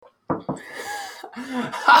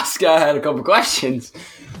Oscar had a couple questions.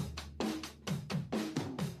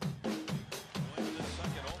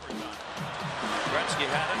 Gretzky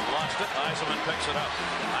had it, lost it. Yzerman picks it up.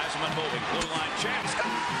 Yzerman moving, blue line chance.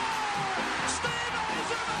 Steve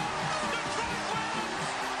Yzerman!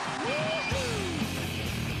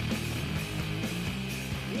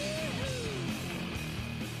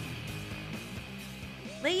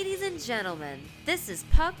 Ladies and gentlemen, this is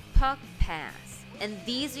Puck Puck Pass, and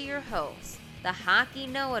these are your hosts, the hockey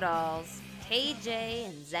know-it-alls, KJ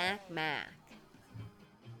and Zach Mack.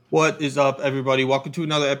 What is up, everybody? Welcome to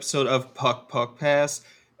another episode of Puck Puck Pass.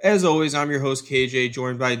 As always, I'm your host, KJ,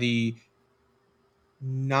 joined by the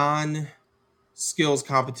non-skills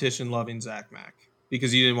competition-loving Zach Mack,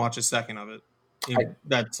 because you didn't watch a second of it.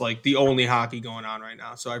 That's like the only hockey going on right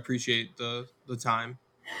now, so I appreciate the time.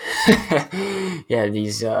 Yeah,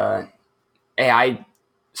 these I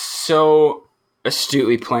so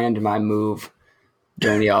astutely planned my move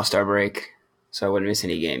during the All-Star break so I wouldn't miss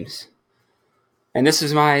any games. And this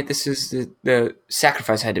is the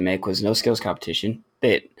sacrifice I had to make was no skills competition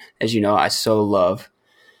that, as you know, I so love.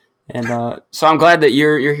 And so I'm glad that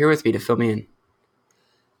you're here with me to fill me in.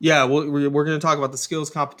 Yeah, we're going to talk about the skills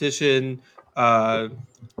competition, the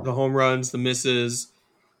home runs, the misses,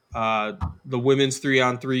 the women's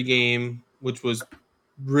 3-on-3 game, which was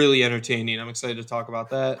really entertaining. I'm excited to talk about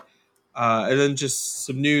that. And then just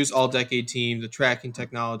some news, all-decade team, the tracking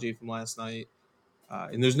technology from last night.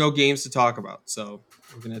 And there's no games to talk about, so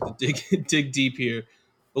we're going to have to dig deep here.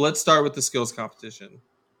 But let's start with the skills competition,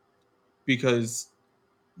 because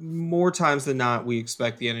more times than not, we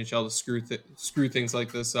expect the NHL to screw things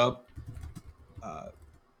like this up.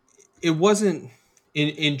 It wasn't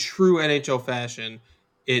in true NHL fashion.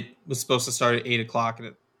 It was supposed to start at 8 o'clock,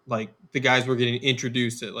 and the guys were getting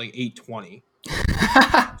introduced at like 8:20.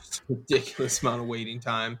 Ridiculous amount of waiting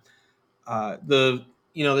time.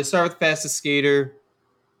 They start with fastest skater,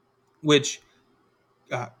 which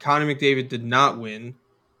Connor McDavid did not win.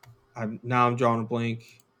 I'm drawing a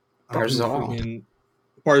blank. Barzal,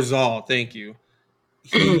 thank you.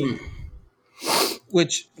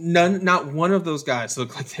 Not one of those guys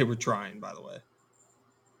looked like they were trying, by the way.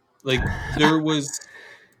 Like there was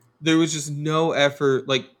just no effort.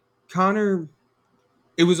 Like Connor,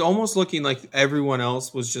 it was almost looking like everyone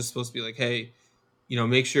else was just supposed to be like, hey,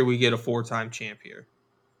 make sure we get a 4-time champ here.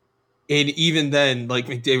 And even then, like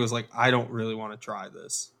McDavid was like, I don't really want to try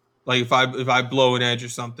this. Like if I blow an edge or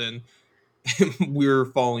something, we're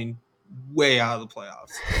falling way out of the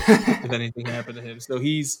playoffs if anything happened to him. So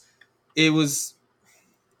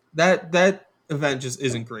that event just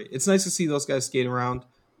isn't great. It's nice to see those guys skate around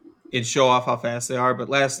and show off how fast they are. But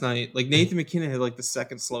last night, like Nathan McKinnon had like the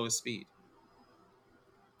second slowest speed.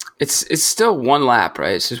 It's still one lap,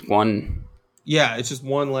 right? It's just one. Yeah, it's just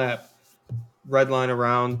one lap. Red line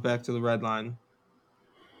around, back to the red line.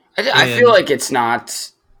 I feel like it's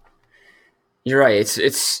not. You're right.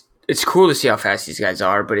 It's cool to see how fast these guys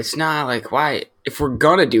are, but it's not like why. If we're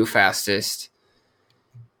gonna do fastest,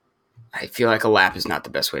 I feel like a lap is not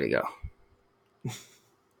the best way to go. I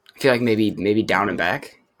feel like maybe down and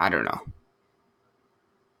back. I don't know.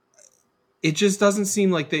 It just doesn't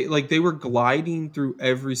seem like they were gliding through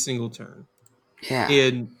every single turn. Yeah.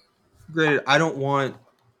 And granted, I don't want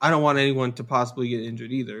anyone to possibly get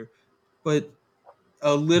injured either, but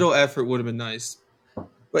a little effort would have been nice.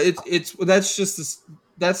 But that's to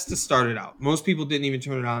start it out. Most people didn't even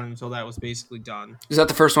turn it on until that was basically done. Is that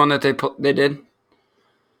the first one that they did?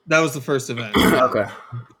 That was the first event. Okay.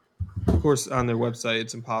 Of course, on their website,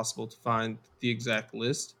 it's impossible to find the exact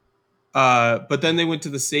list. But then they went to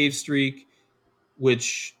the save streak,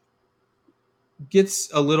 which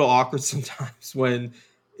gets a little awkward sometimes when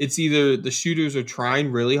it's either the shooters are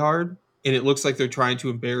trying really hard and it looks like they're trying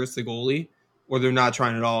to embarrass the goalie, or they're not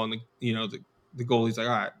trying at all. And the goalie's like,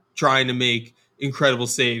 all right, trying to make incredible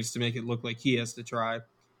saves to make it look like he has to try.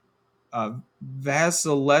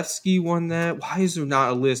 Vasilevsky won that. Why is there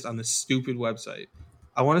not a list on this stupid website?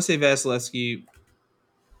 I want to say Vasilevsky.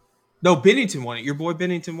 No, Binnington won it. Your boy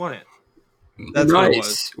Binnington won it. That's nice. What it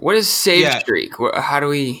was. What is save streak? How do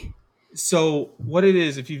we? So what it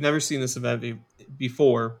is, if you've never seen this event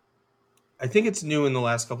before, I think it's new in the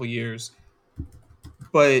last couple of years,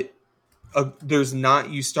 but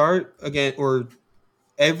you start again, or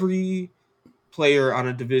every skater on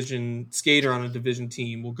a division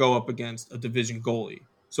team will go up against a division goalie.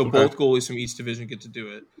 So both goalies from each division get to do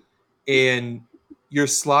it. And you're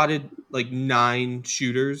slotted like 9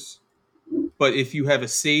 shooters. But if you have a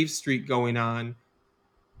save streak going on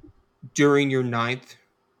during your 9th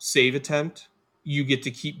save attempt, you get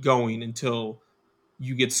to keep going until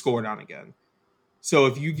you get scored on again. So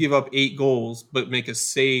if you give up 8 goals but make a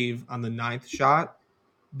save on the 9th shot,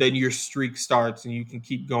 then your streak starts and you can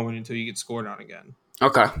keep going until you get scored on again.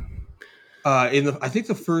 Okay. I think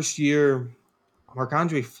the first year,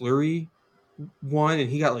 Marc-Andre Fleury won and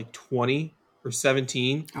he got like 20 or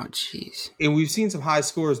 17. Oh, jeez. And we've seen some high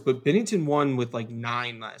scores, but Binnington won with like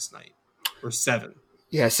 9 last night or 7.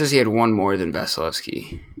 Yeah, it says he had one more than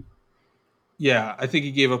Vasilevsky. Yeah, I think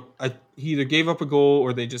he either gave up a goal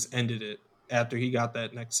or they just ended it after he got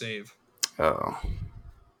that next save. Oh.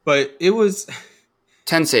 But it was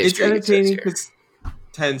 10 save it's streak. entertaining because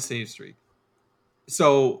 10 save streak.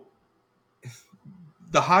 So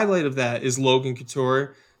the highlight of that is Logan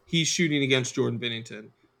Couture. He's shooting against Jordan Binnington,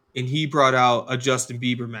 and he brought out a Justin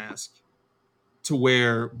Bieber mask to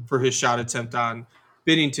wear for his shot attempt on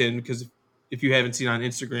Binnington, because if you haven't seen on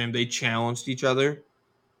Instagram, they challenged each other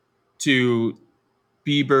to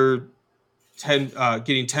Bieber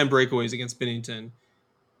getting 10 breakaways against Binnington,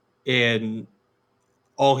 and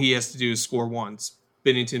all he has to do is score once.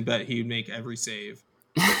 Binnington bet he would make every save.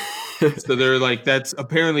 So they're like, that's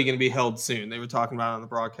apparently going to be held soon. They were talking about it on the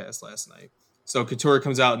broadcast last night. So Couture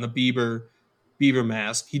comes out in the Bieber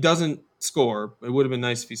mask. He doesn't score. It would have been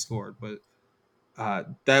nice if he scored, but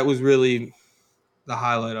that was really the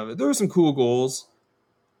highlight of it. There were some cool goals.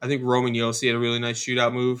 I think Roman Josi had a really nice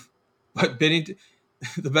shootout move. But Binnington,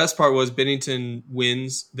 the best part was Binnington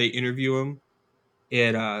wins. They interview him.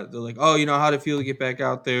 And they're like, oh, how'd it feel to get back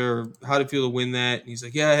out there? Or how'd it feel to win that? And he's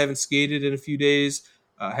like, yeah, I haven't skated in a few days.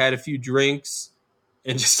 Had a few drinks.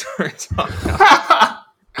 And just started talking.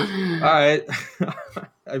 All right.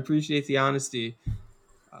 I appreciate the honesty.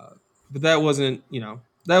 But that wasn't,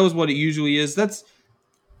 that was what it usually is. That's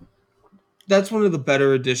one of the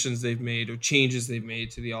better additions they've made or changes they've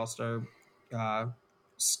made to the All-Star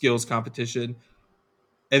skills competition.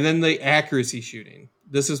 And then the accuracy shooting.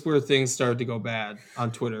 This is where things started to go bad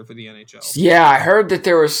on Twitter for the NHL. Yeah, I heard that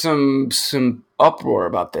there was some uproar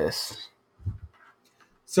about this.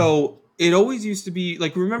 So it always used to be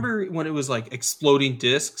like, remember when it was like exploding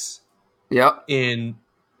discs? Yep. In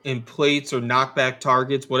plates or knockback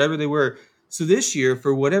targets, whatever they were. So this year,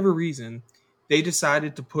 for whatever reason, they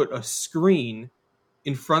decided to put a screen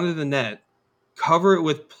in front of the net, cover it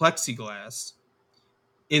with plexiglass,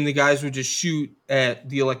 and the guys would just shoot at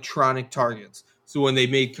the electronic targets. So when they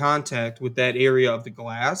made contact with that area of the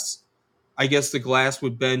glass, I guess the glass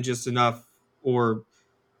would bend just enough, or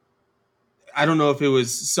I don't know if it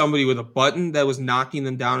was somebody with a button that was knocking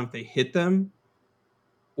them down if they hit them,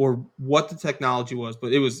 or what the technology was,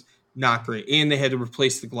 but it was not great. And they had to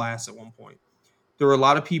replace the glass at one point. There were a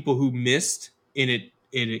lot of people who missed, and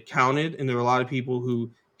it counted, and there were a lot of people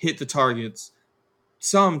who hit the targets,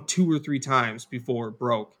 some 2 or 3 times before it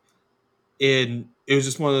broke. And it was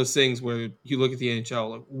just one of those things where you look at the NHL,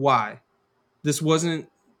 like, why? This wasn't,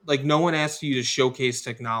 like, no one asked you to showcase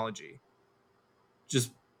technology. Just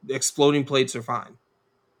exploding plates are fine.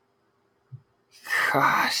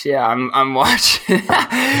 Gosh, yeah, I'm watching.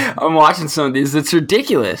 I'm watching some of these. It's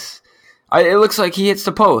ridiculous. It looks like he hits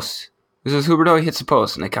the post. This is Huberdeau. He hits the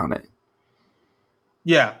post, and they count it.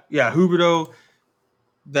 Yeah, Huberdeau.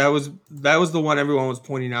 That was the one everyone was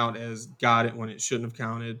pointing out as got it when it shouldn't have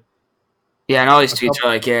counted. Yeah, and all these tweets are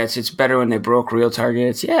like, yeah, it's better when they broke real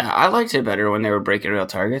targets. Yeah, I liked it better when they were breaking real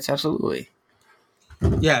targets. Absolutely.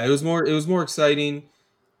 Yeah, it was more exciting,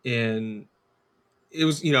 and it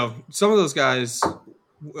was, some of those guys,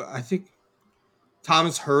 I think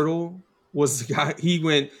Thomas Hertl was the guy. He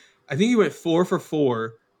went 4 for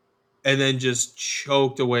 4 and then just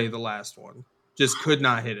choked away the last one. Just could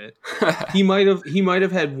not hit it. He might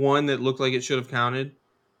have had one that looked like it should have counted,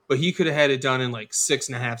 but he could have had it done in like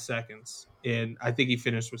 6.5 seconds. And I think he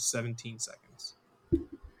finished with 17 seconds.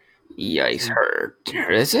 Yikes, hurt.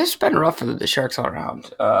 It's been rough for the Sharks all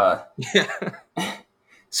around. Yeah.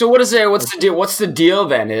 So what is it? What's the deal? What's the deal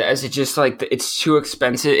then? Is it just like it's too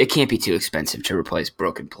expensive? It can't be too expensive to replace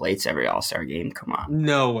broken plates every All-Star game. Come on.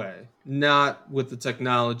 No way. Not with the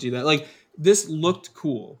technology that, like, this looked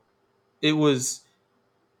cool. It was,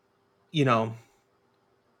 it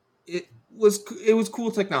was cool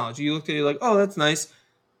technology. You looked at it like, oh, that's nice.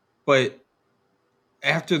 But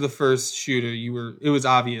after the first shooter, it was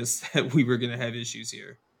obvious that we were going to have issues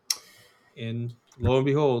here. And lo and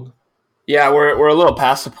behold. Yeah, we're a little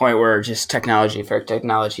past the point where just technology for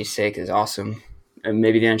technology's sake is awesome. And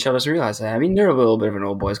maybe the NHL doesn't realize that. I mean, they're a little bit of an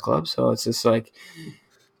old boys club, so it's just like,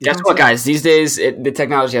 guess what, guys? These days, the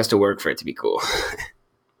technology has to work for it to be cool.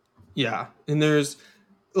 Yeah, and there's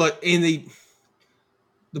like, and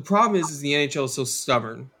the problem is the NHL is so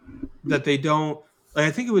stubborn that they don't. Like,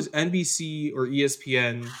 I think it was NBC or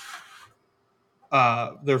ESPN,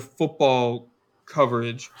 their football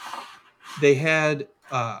coverage, they had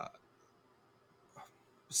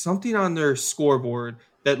something on their scoreboard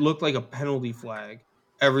that looked like a penalty flag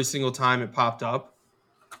every single time it popped up.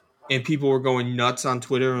 And people were going nuts on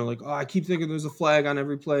Twitter and like, oh, I keep thinking there's a flag on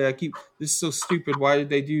every play. This is so stupid. Why did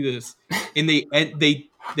they do this? And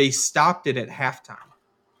they stopped it at halftime.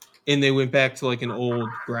 And they went back to like an old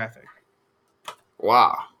graphic.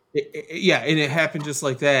 Wow. Yeah, and it happened just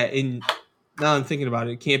like that. And now I'm thinking about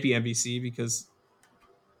it, it can't be NBC because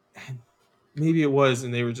maybe it was,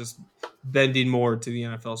 and they were just bending more to the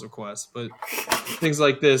NFL's request. But things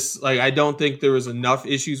like this, like I don't think there was enough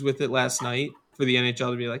issues with it last night for the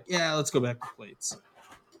NHL to be like, yeah, let's go back to plates.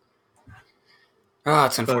 Oh,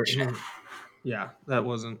 it's unfortunate. But, yeah, that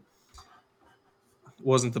wasn't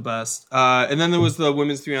the best. And then there was the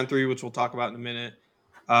women's 3-on-3, which we'll talk about in a minute.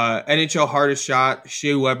 NHL hardest shot,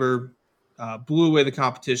 Shea Weber blew away the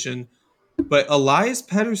competition. But Elias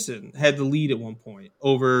Pettersson had the lead at one point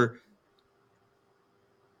over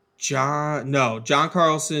John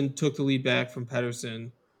Carlson took the lead back from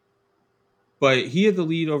Pettersson. But he had the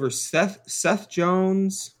lead over Seth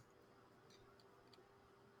Jones.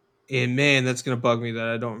 And man, that's going to bug me that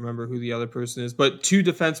I don't remember who the other person is. But two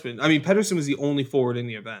defensemen. I mean, Pettersson was the only forward in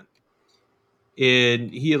the event.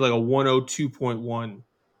 And he had like a 102.1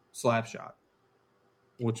 slap shot,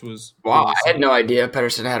 which was... Wow, I had no idea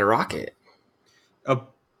Pettersson had a rocket.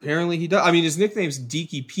 Apparently he does. I mean, his nickname's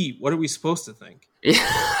Deaky Pete. What are we supposed to think?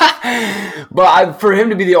 Yeah. But for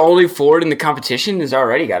him to be the only forward in the competition has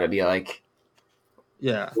already got to be like...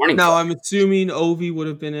 Yeah. Now, I'm assuming Ovi would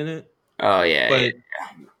have been in it. Oh, yeah. But...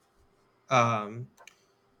 Yeah.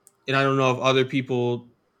 And I don't know if other people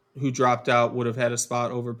who dropped out would have had a spot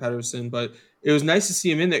over Pettersson, but it was nice to see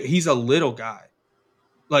him in there. He's a little guy.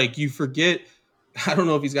 Like, you forget, I don't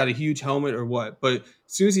know if he's got a huge helmet or what, but as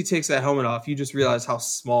soon as he takes that helmet off, you just realize how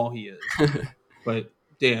small he is. But,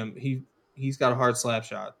 damn, he's got a hard slap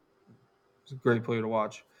shot. He's a great player to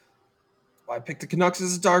watch. Well, I picked the Canucks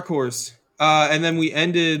as a dark horse. And then we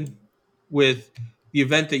ended with the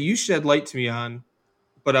event that you shed light to me on,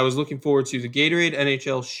 but I was looking forward to, the Gatorade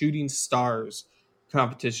NHL Shooting Stars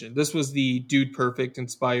competition. This was the Dude Perfect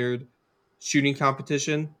inspired shooting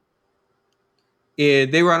competition.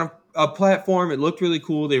 And they were on a platform. It looked really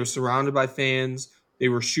cool. They were surrounded by fans. They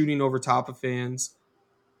were shooting over top of fans.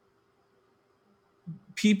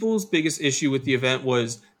 People's biggest issue with the event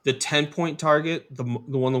was the 10-point target, the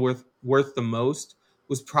one worth the most,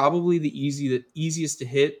 was probably the easiest to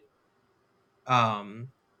hit.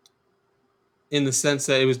 In the sense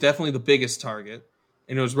that it was definitely the biggest target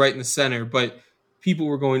and it was right in the center, but people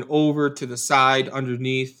were going over to the side,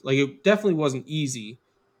 underneath. Like, it definitely wasn't easy.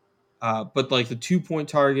 But like the 2-point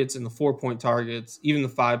targets and the 4-point targets, even the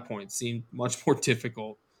 5 points seemed much more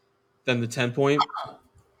difficult than the 10-point.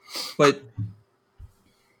 But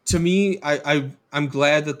to me, I'm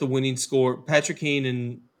glad that the winning score, Patrick Kane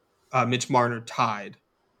and Mitch Marner tied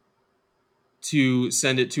to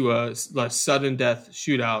send it to a sudden death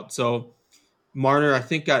shootout. So Marner, I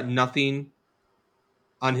think, got nothing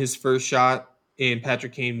on his first shot, and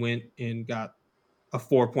Patrick Kane went and got a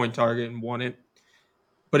 4-point target and won it.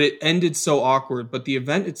 But it ended so awkward, but the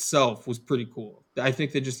event itself was pretty cool. I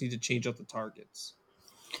think they just need to change up the targets.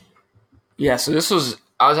 Yeah, so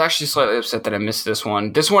I was actually slightly upset that I missed this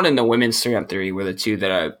one. This one and the women's 3-on-3 were the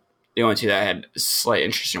only two that I had slight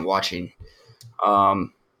interest in watching.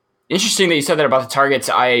 Interesting that you said that about the targets.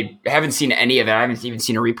 I haven't seen any of it. I haven't even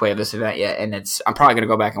seen a replay of this event yet, and I'm probably going to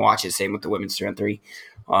go back and watch it. Same with the women's 3-on-3,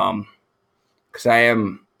 because I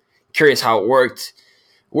am curious how it worked.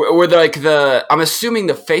 Were I'm assuming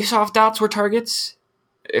the face-off dots were targets.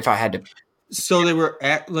 If I had to, so they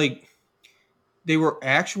were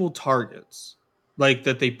actual targets, like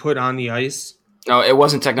that they put on the ice. No, it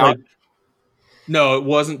wasn't technology. No, it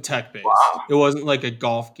wasn't tech-based. Wow. It wasn't like a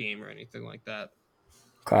golf game or anything like that.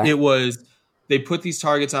 Okay. It was, they put these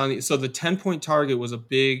targets on. So the 10-point target was a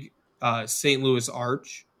big St. Louis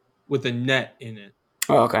arch with a net in it.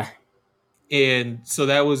 Oh, okay. And so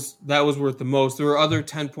that was worth the most. There were other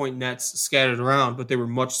 10-point nets scattered around, but they were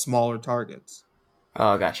much smaller targets.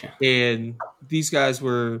 Oh, gotcha. And these guys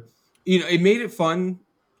were, it made it fun.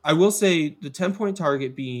 I will say the 10-point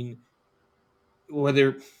target being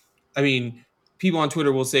people on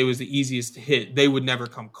Twitter will say it was the easiest to hit. They would never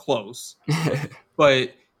come close.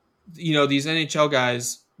 But, these NHL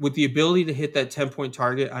guys, with the ability to hit that 10-point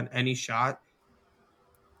target on any shot,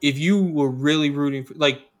 if you were really rooting for,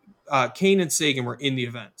 Kane and Sagan were in the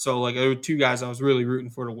event. So, there were two guys I was really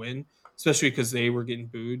rooting for to win, especially because they were getting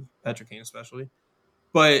booed, Patrick Kane especially.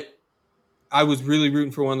 But I was really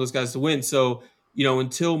rooting for one of those guys to win. So,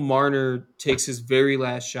 until Marner takes his very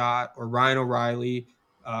last shot, or Ryan O'Reilly,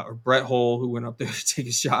 or Brett Hull, who went up there to take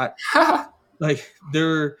a shot, like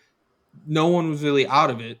no one was really out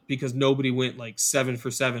of it because nobody went like 7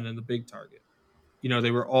 for 7 in the big target.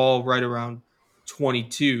 They were all right around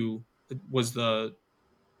 22 was the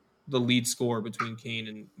lead score between Kane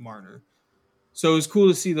and Marner. So it was cool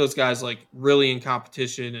to see those guys like really in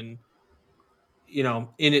competition and,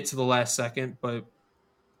 in it to the last second. But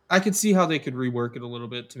I could see how they could rework it a little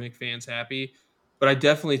bit to make fans happy. But I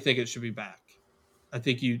definitely think it should be back. I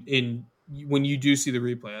think when you do see the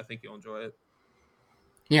replay, I think you'll enjoy it.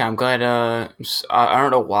 Yeah, I'm glad. I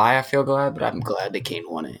don't know why I feel glad, but I'm glad that Kane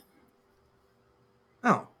won it.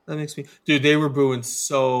 Oh, that makes me... Dude, they were booing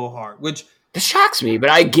so hard, which... It shocks me, but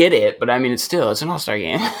I get it. But I mean, it's an All-Star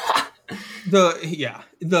game.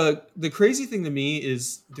 The crazy thing to me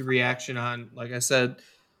is the reaction on, like I said,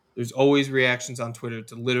 there's always reactions on Twitter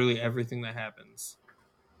to literally everything that happens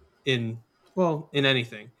in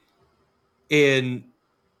anything. And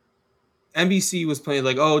NBC was playing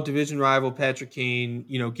like, oh, division rival Patrick Kane,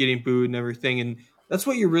 getting booed and everything. And that's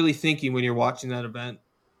what you're really thinking when you're watching that event,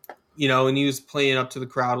 and he was playing up to the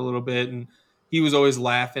crowd a little bit and he was always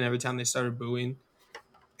laughing every time they started booing.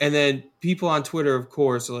 And then people on Twitter, of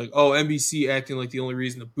course, are like, oh, NBC acting like the only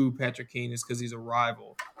reason to boo Patrick Kane is because he's a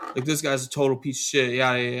rival. Like, this guy's a total piece of shit,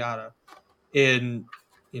 yada, yada, yada. And,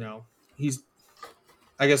 he's,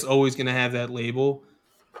 I guess, always going to have that label.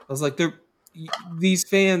 I was like, these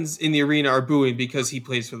fans in the arena are booing because he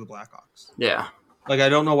plays for the Blackhawks. Yeah. Like, I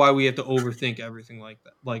don't know why we have to overthink everything like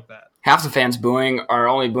that. Half the fans booing are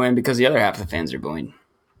only booing because the other half of the fans are booing.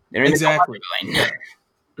 They're exactly.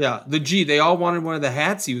 Yeah, they all wanted one of the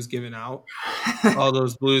hats he was giving out. All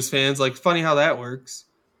those Blues fans, like, funny how that works.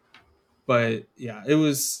 But yeah, it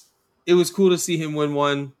was cool to see him win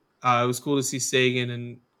one. It was cool to see Sagan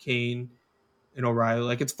and Kane and O'Reilly.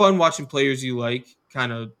 Like, it's fun watching players you like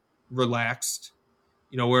kind of relaxed,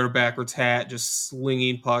 wearing a backwards hat, just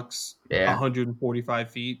slinging pucks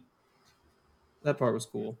 145 feet. That part was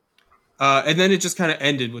cool. And then it just kind of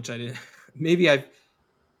ended, which I didn't.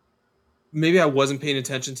 Maybe I wasn't paying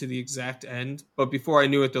attention to the exact end, but before I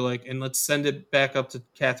knew it, they're like, and let's send it back up to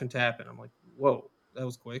Catherine Tappan. I'm like, whoa, that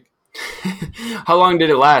was quick. How long did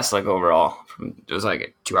it last, like, overall? It was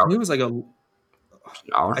like 2 hours? It was like an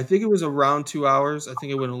hour? I think it was around 2 hours. I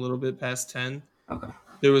think it went a little bit past 10. Okay.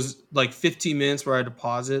 There was like 15 minutes where I had to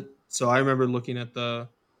pause it. So I remember looking at the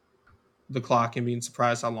clock and being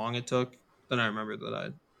surprised how long it took. Then I remember that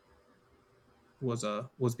I was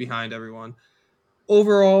behind everyone.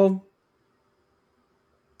 Overall,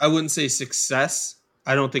 I wouldn't say success.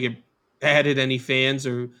 I don't think it added any fans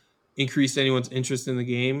or increased anyone's interest in the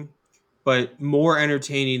game, but more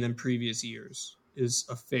entertaining than previous years is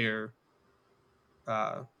a fair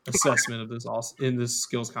assessment of this in this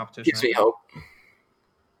skills competition. Gives me hope.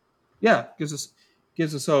 Yeah, gives us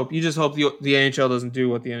hope. You just hope the NHL doesn't do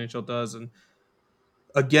what the NHL does and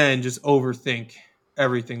again just overthink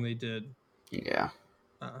everything they did. Yeah.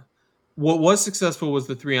 What was successful was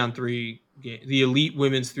the 3-on-3 game, the Elite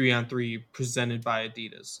Women's 3-on-3 presented by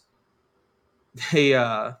Adidas. They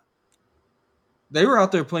were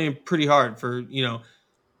out there playing pretty hard for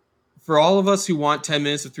all of us who want 10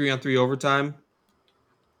 minutes of 3-on-3 overtime.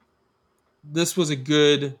 This was a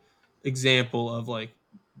good example of like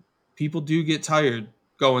people do get tired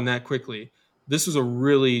going that quickly. This was a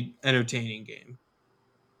really entertaining game.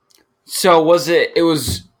 So was it? It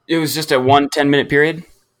was just a 1 10-minute period.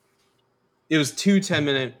 It was 2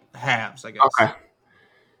 10-minute halves, I guess. Okay.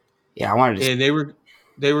 Yeah, I wanted to. And they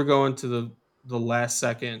were going to the last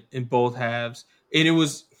second in both halves, and it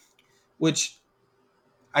was, which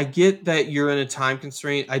I get that you're in a time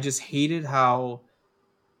constraint. I just hated how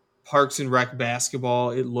Parks and Rec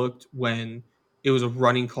basketball it looked when it was a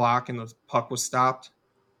running clock and the puck was stopped.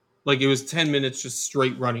 Like it was 10 minutes just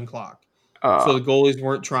straight running clock. So the goalies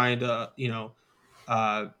weren't trying to,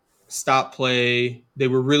 stop play. They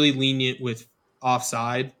were really lenient with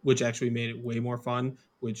offside, which actually made it way more fun,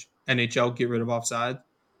 which NHL get rid of offside.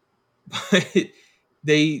 But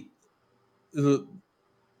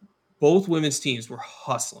both women's teams were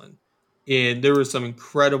hustling, and there was some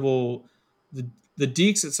incredible the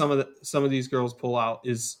dekes that some of these girls pull out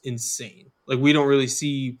is insane. Like we don't really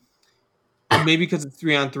see, maybe because it's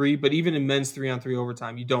 3-on-3, but even in men's 3-on-3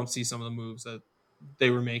 overtime, you don't see some of the moves that they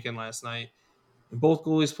were making last night. And both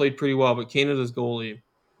goalies played pretty well, but Canada's goalie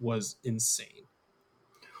was insane.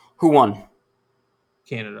 Who won?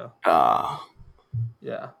 Canada.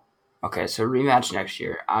 Yeah. Okay, so rematch next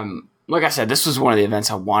year. Like I said, this was one of the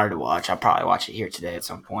events I wanted to watch. I'll probably watch it here today at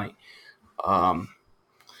some point. I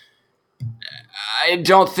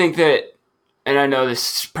don't think that and I know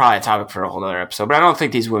this is probably a topic for a whole other episode, but I don't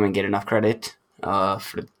think these women get enough credit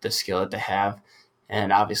for the skill that they have.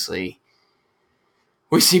 And obviously,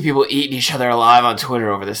 we see people eating each other alive on Twitter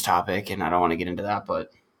over this topic, and I don't want to get into that,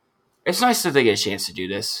 but it's nice that they get a chance to do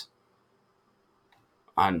this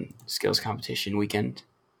on skills competition weekend.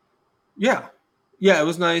 Yeah. Yeah, it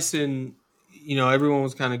was nice, and, everyone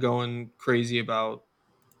was kind of going crazy about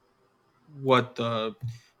what there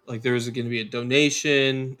was going to be a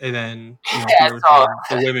donation, and then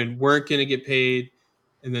the women weren't going to get paid,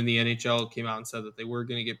 and then the NHL came out and said that they were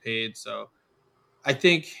going to get paid. So I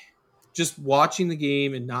think just watching the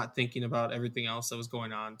game and not thinking about everything else that was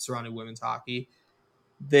going on surrounding women's hockey,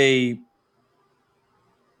 they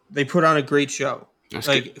put on a great show. That's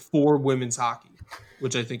good. For women's hockey,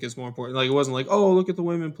 which I think is more important. Like, it wasn't like, oh, look at the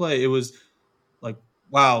women play. It was like,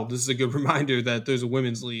 wow, this is a good reminder that there's a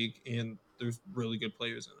women's league and there's really good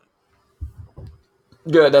players in it.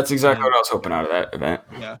 Good. That's exactly what I was hoping out of that event.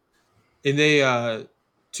 Yeah. And they, I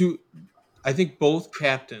think both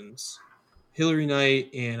captains, Hillary Knight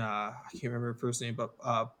and I can't remember her first name, but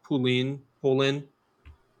Polin,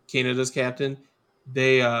 Canada's captain,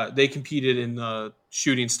 they competed in the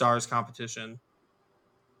Shooting Stars competition,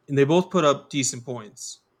 and they both put up decent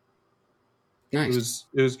points. Nice.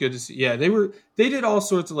 It was good to see. Yeah, they did all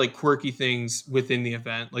sorts of like quirky things within the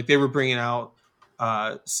event. Like they were bringing out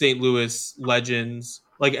St. Louis legends.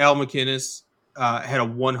 Like Al McInnes had a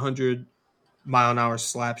 100-mile-an-hour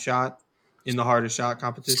slap shot in the hardest shot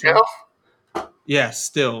competition. Still? Yeah,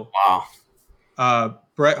 still. Wow.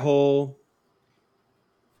 Brett Hull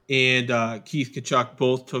and Keith Tkachuk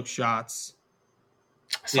both took shots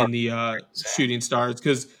in the Shooting Stars,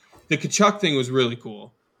 because the Tkachuk thing was really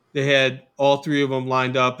cool. They had all three of them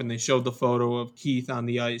lined up, and they showed the photo of Keith on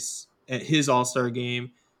the ice at his All-Star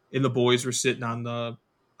game, and the boys were sitting on the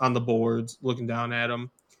boards looking down at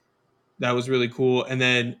him. That was really cool. And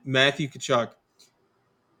then Matthew Tkachuk,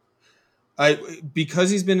 because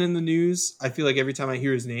he's been in the news, I feel like every time I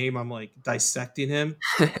hear his name, I'm like dissecting him.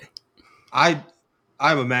 I'm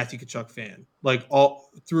a Matthew Tkachuk fan, like all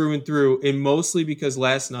through and through, and mostly because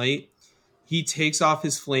last night he takes off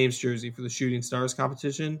his Flames jersey for the Shooting Stars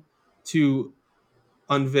competition to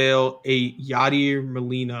unveil a Yadier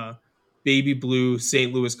Molina baby blue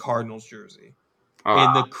St. Louis Cardinals jersey.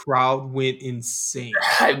 And the crowd went insane.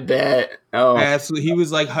 I bet. Oh, absolutely. He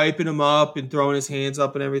was like hyping him up and throwing his hands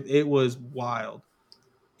up and everything. It was wild.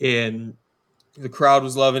 And the crowd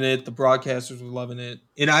was loving it. The broadcasters were loving it.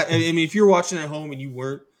 And I mean, if you're watching at home and you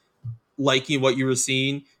weren't liking what you were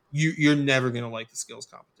seeing, you're never going to like the skills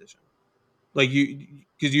competition. Like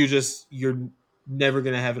because you're never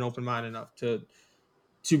going to have an open mind enough to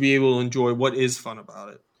be able to enjoy what is fun about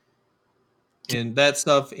it. And that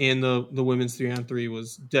stuff and the women's 3-on-3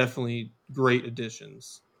 was definitely great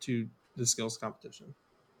additions to the skills competition.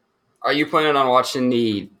 Are you planning on watching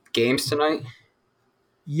the games tonight?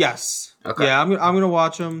 Yes. Okay. Yeah, I'm going to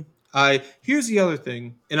watch them. Here's the other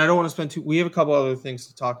thing, and I don't want to spend we have a couple other things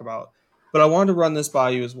to talk about, but I wanted to run this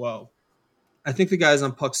by you as well. I think the guys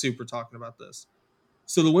on Puck Soup are talking about this.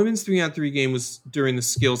 So the women's 3-on-3 game was during the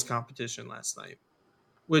skills competition last night,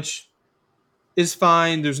 which is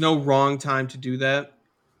fine. There's no wrong time to do that.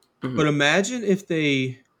 Mm-hmm. But imagine if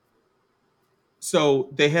they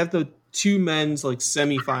have the two men's like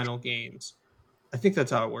semifinal games. I think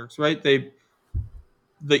that's how it works, right? The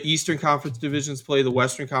Eastern Conference divisions play, the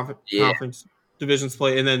Western Conference divisions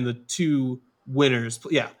play, and then the two winners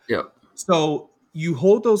play. Yeah. Yep. So you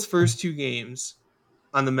hold those first two games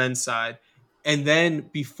on the men's side, and then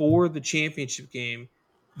before the championship game,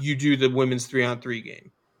 you do the women's 3-on-3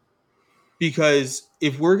 game. Because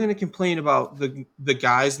if we're going to complain about the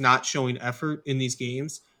guys not showing effort in these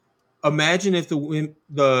games, imagine if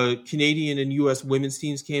the Canadian and U.S. women's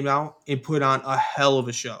teams came out and put on a hell of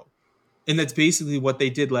a show. And that's basically what they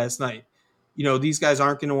did last night. These guys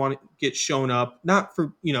aren't going to want to get shown up. Not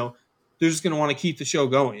for, they're just going to want to keep the show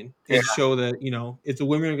going and show that, if the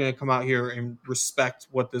women are going to come out here and respect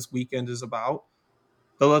what this weekend is about,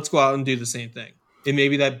 then let's go out and do the same thing. And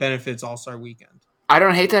maybe that benefits All-Star Weekend. I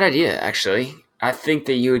don't hate that idea, actually. I think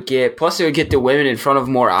that you would get, plus it would get the women in front of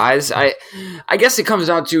more eyes. I guess it comes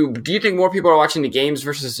down to, do you think more people are watching the games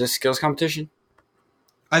versus the skills competition?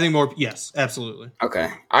 I think more, yes, absolutely. Okay.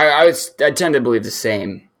 I tend to believe the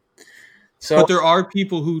same. But there are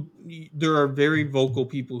very vocal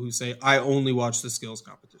people who say, I only watch the skills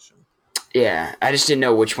competition. Yeah, I just didn't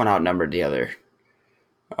know which one outnumbered the other.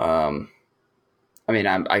 I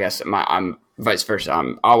guess I'm vice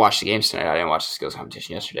versa. I'll watch the games tonight. I didn't watch the skills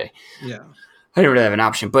competition yesterday. Yeah. I didn't really have an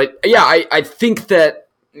option. But, yeah, I think that,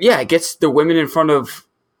 it gets the women in front of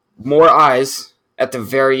more eyes at the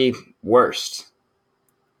very worst.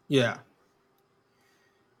 Yeah.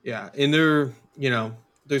 Yeah. And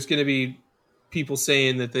there's going to be people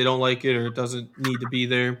saying that they don't like it or it doesn't need to be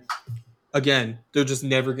there. Again, they're just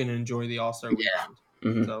never going to enjoy the All-Star weekend.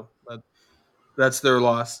 Mm-hmm. So that's their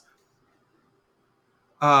loss.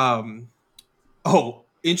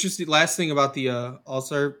 Interesting. Last thing about the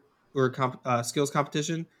All-Star or skills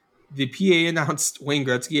competition, the PA announced Wayne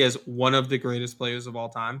Gretzky as one of the greatest players of all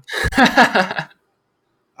time.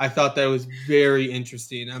 I thought that was very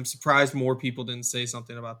interesting. I'm surprised more people didn't say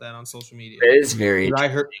something about that on social media. It is very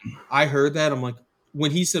interesting. I heard that. I'm like,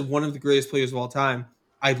 when he said one of the greatest players of all time,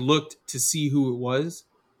 I looked to see who it was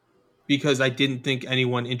because I didn't think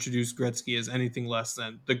anyone introduced Gretzky as anything less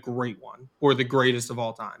than the great one or the greatest of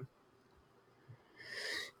all time.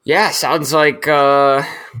 Yeah, sounds like... And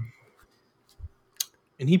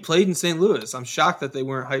he played in St. Louis. I'm shocked that they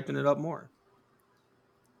weren't hyping it up more.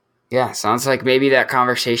 Yeah, sounds like maybe that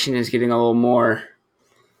conversation is getting a little more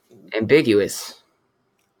ambiguous.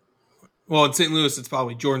 Well, in St. Louis, it's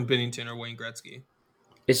probably Jordan Binnington or Wayne Gretzky.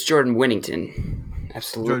 It's Jordan Winnington.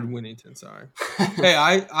 Absolutely. Jordan Winnington, sorry. Hey,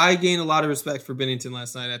 I gained a lot of respect for Binnington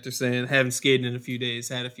last night after saying haven't skated in a few days,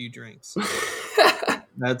 had a few drinks.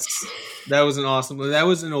 That was an awesome. That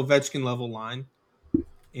was an Ovechkin level line,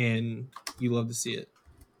 and you love to see it.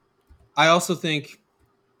 I also think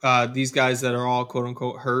these guys that are all quote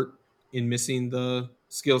unquote hurt in missing the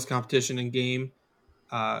skills competition and game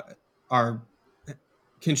can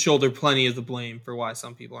shoulder plenty of the blame for why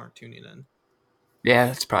some people aren't tuning in. Yeah,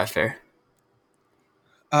 that's probably fair.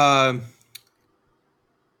 I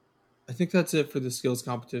think that's it for the skills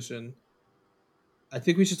competition. I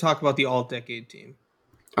think we should talk about the all-decade team.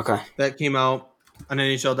 Okay. That came out on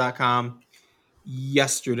NHL.com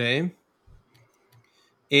yesterday.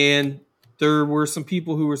 And there were some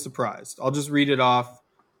people who were surprised. I'll just read it off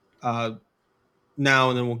now,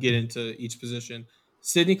 and then we'll get into each position.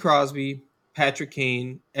 Sidney Crosby, Patrick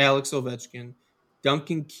Kane, Alex Ovechkin,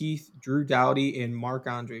 Duncan Keith, Drew Doughty, and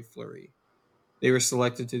Marc-Andre Fleury. They were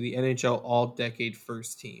selected to the NHL All-Decade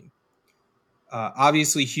First Team.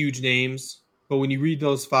 Obviously, huge names, but when you read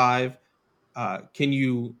those five, can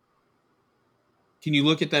you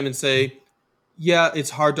look at them and say, yeah, it's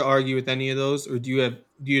hard to argue with any of those, or do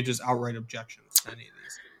you just outright objections to any of these?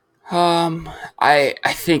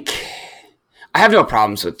 I think I have no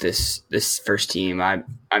problems with this first team. I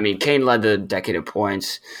mean, Kane led the decade of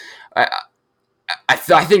points. I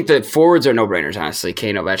think the forwards are no-brainers, honestly.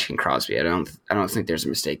 Kane, Ovechkin, Crosby. I don't think there's a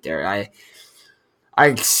mistake there.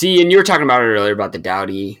 I see, and you were talking about it earlier about the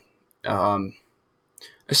Doughty,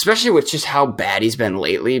 especially with just how bad he's been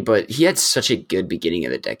lately. But he had such a good beginning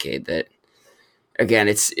of the decade that, again,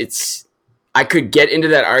 it's. I could get into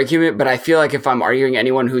that argument, but I feel like if I'm arguing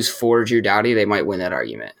anyone who's for Drew Doughty, they might win that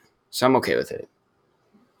argument. So I'm okay with it.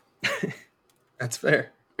 That's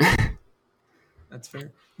fair. That's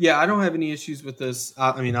fair. Yeah, I don't have any issues with this.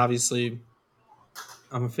 I mean, obviously,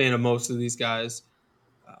 I'm a fan of most of these guys.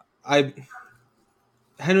 Henrik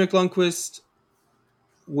Lundqvist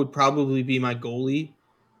would probably be my goalie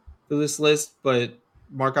for this list, but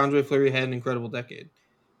Marc-Andre Fleury had an incredible decade.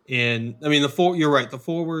 And, I mean, you're right, the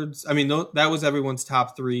forwards, I mean, that was everyone's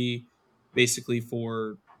top three, basically,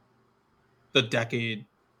 for the decade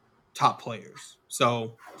top players.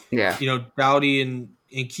 So, yeah, Doughty and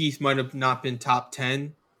Keith might have not been top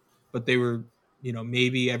 10, but they were,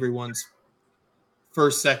 maybe everyone's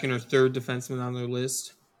first, second, or third defenseman on their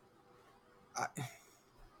list.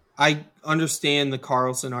 I understand the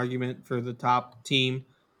Carlson argument for the top team,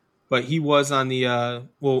 but he was on the,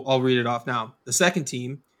 I'll read it off now. The second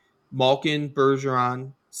team, Malkin,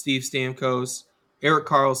 Bergeron, Steve Stamkos, Erik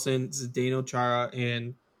Karlsson, Zdeno Chara,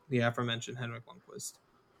 and the aforementioned Henrik Lundqvist.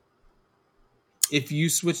 If you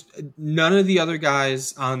switch, none of the other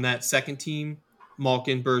guys on that second team,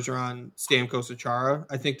 Malkin, Bergeron, Stamkos, or Chara,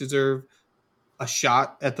 I think deserve a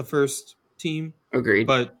shot at the first team. Agreed.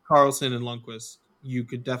 But Karlsson and Lundqvist, you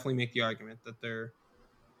could definitely make the argument that they're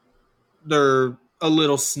a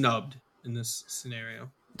little snubbed in this scenario.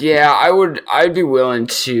 Yeah, I'd be willing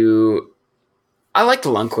to. I like the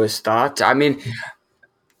Lundqvist thought. I mean,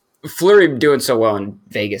 Fleury doing so well in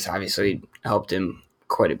Vegas obviously helped him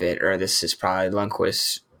quite a bit. Or this is probably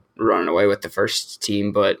Lundqvist running away with the first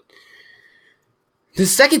team, but the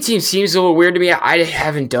second team seems a little weird to me. I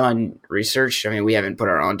haven't done research. I mean, we haven't put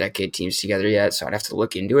our own decade teams together yet, so I'd have to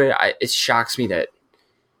look into it. It shocks me that.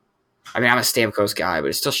 I mean, I'm a Stamkos guy, but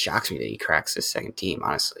it still shocks me that he cracks this second team.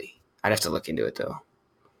 Honestly, I'd have to look into it though.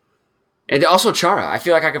 And also Chara. I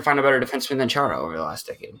feel like I could find a better defenseman than Chara over the last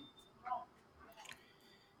decade.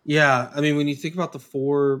 Yeah, I mean, when you think about the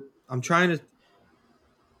four, I'm trying to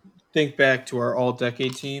think back to our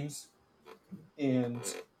all-decade teams. and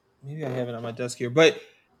maybe I have it on my desk here, but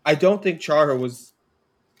I don't think Chara was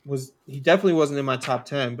he definitely wasn't in my top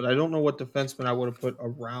 10, but I don't know what defenseman I would have put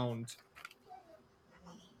around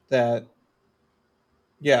that.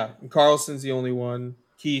 Yeah, and Carlson's the only one.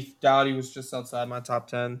 Keith Doughty was just outside my top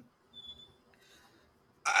 10.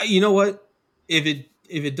 You know what? If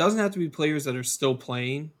it doesn't have to be players that are still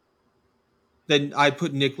playing, then I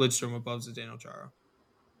put Nick Lidstrom above Zdeno Chara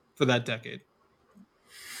for that decade.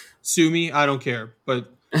 Sue me, I don't care,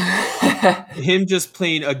 but him just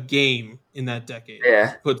playing a game in that decade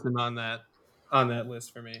puts him on that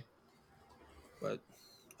list for me. But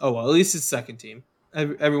oh well, at least it's second team.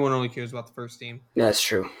 Everyone only cares about the first team. Yeah, that's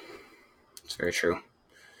true. It's very true.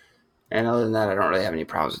 And other than that, I don't really have any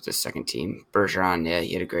problems with this second team. Bergeron, yeah,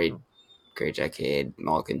 he had a great decade.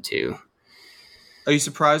 Malkin too. Are you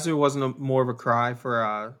surprised there wasn't more of a cry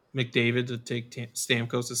for McDavid to take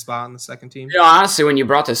Stamkos' spot in the second team? You know, honestly, when you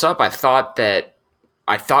brought this up, I thought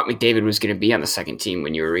McDavid was going to be on the second team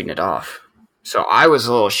when you were reading it off. So I was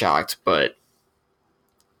a little shocked, but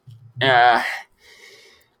I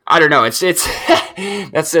don't know. It's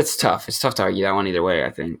that's tough. It's tough to argue that one either way,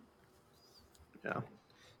 I think. Yeah.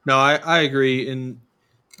 No, I agree. And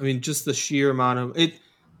I mean, just the sheer amount of it.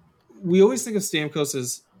 We always think of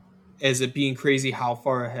Stamkos as it being crazy how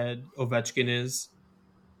far ahead Ovechkin is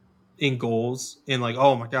in goals. And like,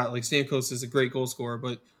 oh my God, like Stamkos is a great goal scorer,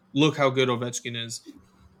 but look how good Ovechkin is.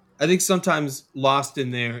 I think sometimes lost in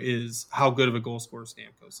there is how good of a goal scorer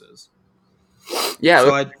Stamkos is. Yeah,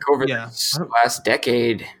 so over this last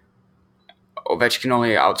decade, Ovechkin only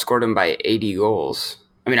outscored him by 80 goals.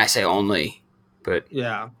 I mean, I say only, but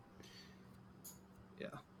yeah.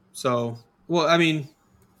 So, well, I mean,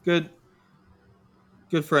 good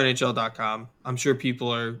for NHL.com. I'm sure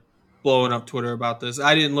people are blowing up Twitter about this.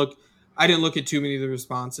 I didn't look at too many of the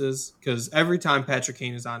responses because every time Patrick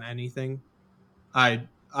Kane is on anything, I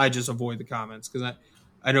just avoid the comments because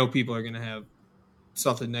I know people are going to have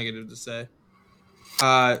something negative to say.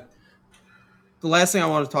 The last thing I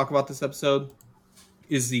want to talk about this episode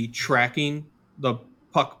is the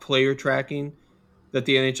puck player tracking that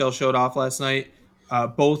the NHL showed off last night.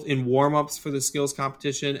 Both in warm-ups for the skills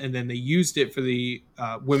competition, and then they used it for the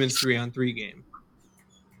women's 3-on-3 game.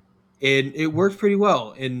 And it worked pretty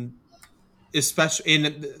well. And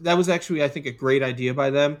that was actually, I think, a great idea by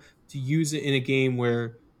them to use it in a game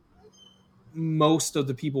where most of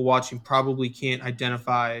the people watching probably can't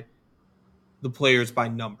identify the players by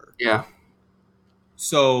number. Yeah.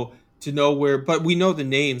 So to know but we know the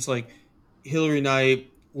names like Hillary Knight,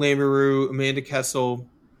 Lamoureux, Amanda Kessel.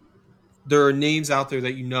 There are names out there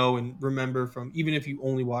that you know and remember from, even if you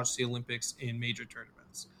only watch the Olympics and major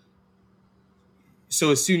tournaments.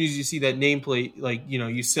 So as soon as you see that nameplate, like, you know,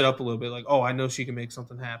 you sit up a little bit like, oh, I know she can make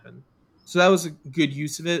something happen. So that was a good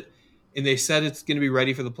use of it. And they said it's going to be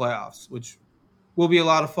ready for the playoffs, which will be a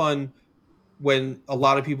lot of fun when a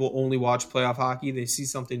lot of people only watch playoff hockey. They see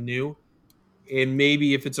something new. And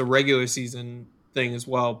maybe if it's a regular season thing as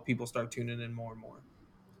well, people start tuning in more and more.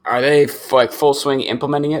 Are they like full swing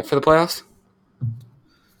implementing it for the playoffs?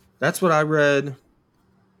 That's what I read.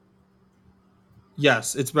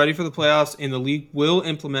 Yes, it's ready for the playoffs, and the league will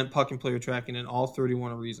implement puck and player tracking in all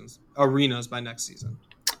 31 arenas by next season.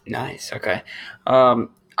 Nice. Okay. I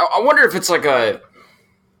wonder if it's like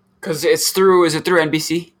because is it through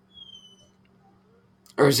NBC?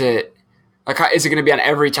 Or is it going to be on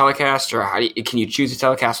every telecast, or can you choose a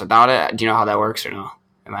telecast without it? Do you know how that works or no?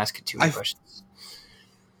 I'm asking too many questions.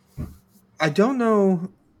 I don't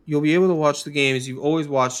know. You'll be able to watch the game as you've always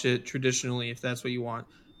watched it traditionally, if that's what you want.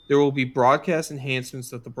 There will be broadcast enhancements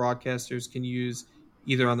that the broadcasters can use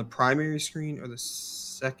either on the primary screen or the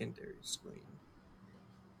secondary screen.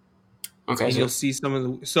 Okay. And you'll see some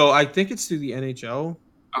of the. So I think it's through the NHL.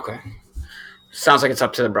 Okay. Sounds like it's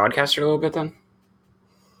up to the broadcaster a little bit then.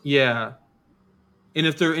 Yeah, and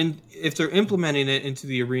if they're implementing it into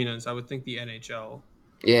the arenas, I would think the NHL.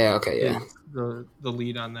 Yeah. Okay. Yeah. The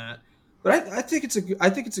lead on that. But I think it's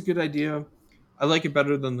a good idea. I like it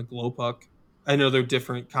better than the glow puck. I know they're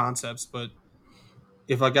different concepts, but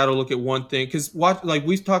if I got to look at one thing, because like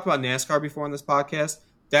we've talked about NASCAR before on this podcast,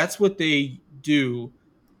 that's what they do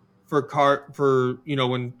for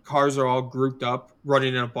when cars are all grouped up,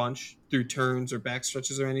 running in a bunch through turns or back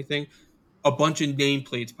stretches or anything. A bunch of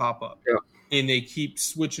nameplates pop up, and they keep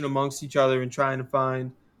switching amongst each other and trying to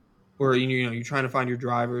find, or you're trying to find your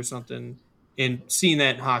driver or something. And seeing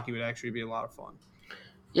that in hockey would actually be a lot of fun.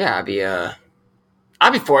 Yeah, I'd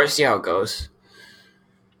be for it. See how it goes.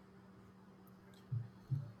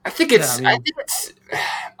 I think it's.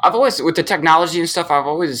 I've always, with the technology and stuff, I've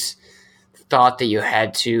always thought that you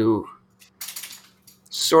had to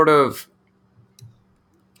sort of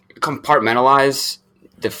compartmentalize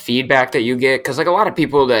the feedback that you get, because like a lot of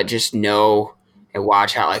people that just know and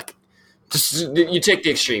watch how like just you take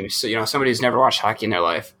the extremes. So somebody who's never watched hockey in their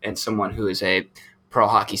life and someone who is a pro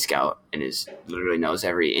hockey scout and literally knows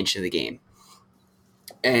every inch of the game,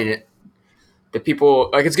 and the people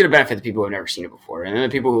like it's going to benefit the people who have never seen it before, and then the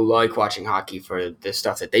people who like watching hockey for the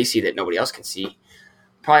stuff that they see that nobody else can see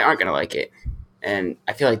probably aren't going to like it. And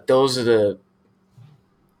I feel like those are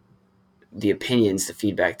the opinions, the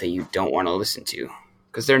feedback that you don't want to listen to,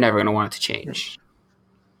 because they're never going to want it to change.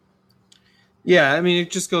 Yeah, I mean, it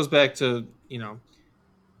just goes back to,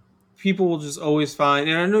 people will just always find,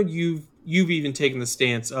 and I know you've even taken the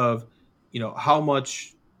stance of, how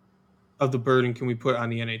much of the burden can we put on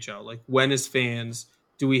the NHL? Like, when as fans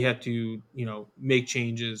do we have to, make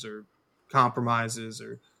changes or compromises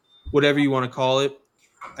or whatever you want to call it?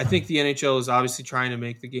 I think the NHL is obviously trying to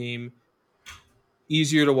make the game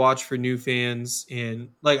easier to watch for new fans. And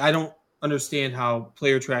like, I don't understand how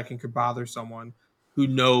player tracking could bother someone who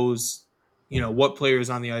knows, what player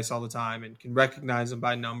is on the ice all the time and can recognize them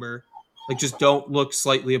by number. Like, just don't look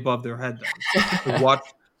slightly above their head then. Like,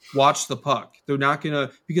 watch the puck. They're not going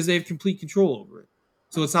to, because they have complete control over it.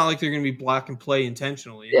 So it's not like they're going to be block and play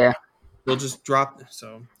intentionally. Yeah. They'll just drop.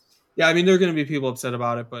 So, yeah, I mean, there are going to be people upset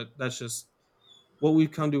about it, but that's just what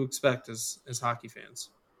we've come to expect as hockey fans.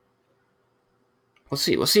 We'll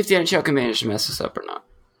see. We'll see if the NHL can manage to mess this up or not.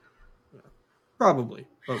 Yeah, probably,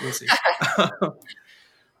 but we'll see.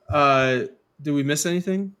 Did we miss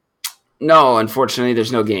anything? No, unfortunately,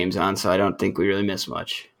 there's no games on, so I don't think we really miss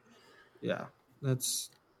much. Yeah,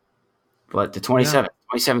 that's. But the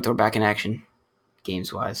 27th, we're back in action,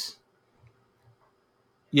 games-wise.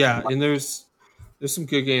 Yeah, and there's some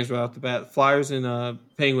good games right off the bat. Flyers and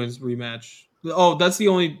Penguins rematch. Oh, that's the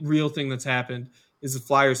only real thing that's happened is the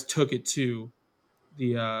Flyers took it to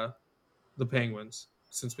the Penguins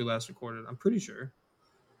since we last recorded. I'm pretty sure.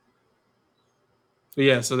 But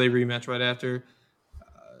yeah, so they rematch right after.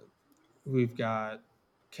 We've got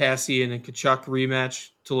Cassian and Kachuk rematch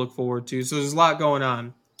to look forward to. So there's a lot going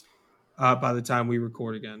on by the time we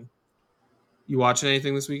record again. You watching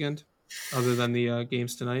anything this weekend other than the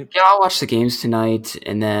games tonight? Yeah, I'll watch the games tonight,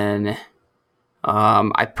 and then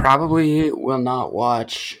I probably will not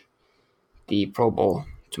watch the Pro Bowl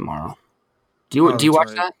tomorrow. Do you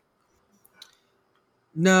watch that?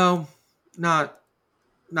 No, not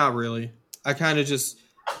really. I kind of just.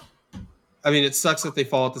 I mean, it sucks that they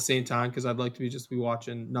fall at the same time because I'd like to be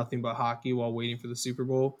watching nothing but hockey while waiting for the Super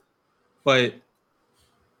Bowl. But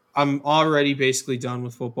I'm already basically done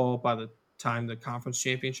with football by the time the conference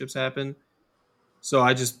championships happen. So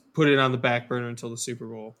I just put it on the back burner until the Super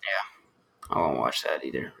Bowl. Yeah, I won't watch that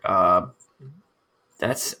either. I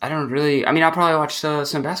don't really. I mean, I'll probably watch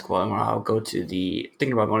some basketball, and I'll go to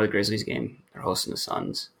thinking about going to the Grizzlies game. They're hosting the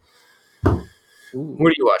Suns. Ooh. What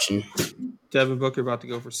are you watching? Devin Booker about to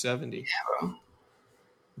go for 70. Yeah, bro.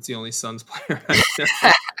 It's the only Suns player.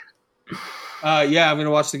 Yeah, I'm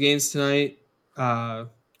gonna watch the games tonight. The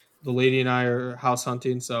lady and I are house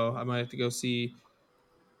hunting, so I might have to go see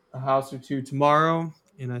a house or two tomorrow.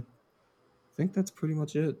 And I think that's pretty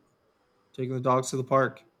much it. Taking the dogs to the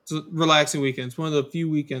park. It's a relaxing weekend. It's one of the few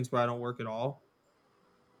weekends where I don't work at all.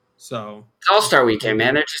 So it's All-Star weekend,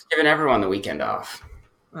 man. They're just giving everyone the weekend off.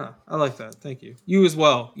 Oh, I like that. Thank you. You as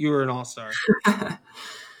well. You were an all-star.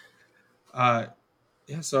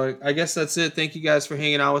 Yeah, so I guess that's it. Thank you guys for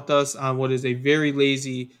hanging out with us on what is a very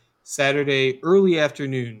lazy Saturday early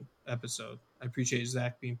afternoon episode. I appreciate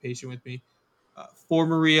Zach being patient with me. For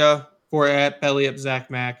Maria, for at BellyUp Zach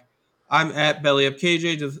Mack, I'm at BellyUp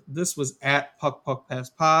KJ. This was at Puck Puck Pass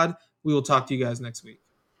Pod. We will talk to you guys next week.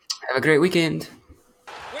 Have a great weekend.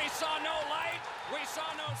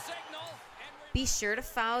 Be sure to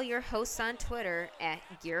follow your hosts on Twitter at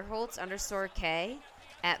Gearholtz_K,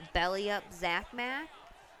 at BellyUpZachMac,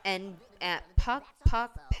 and at Puck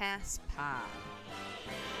Puck Pass Pod.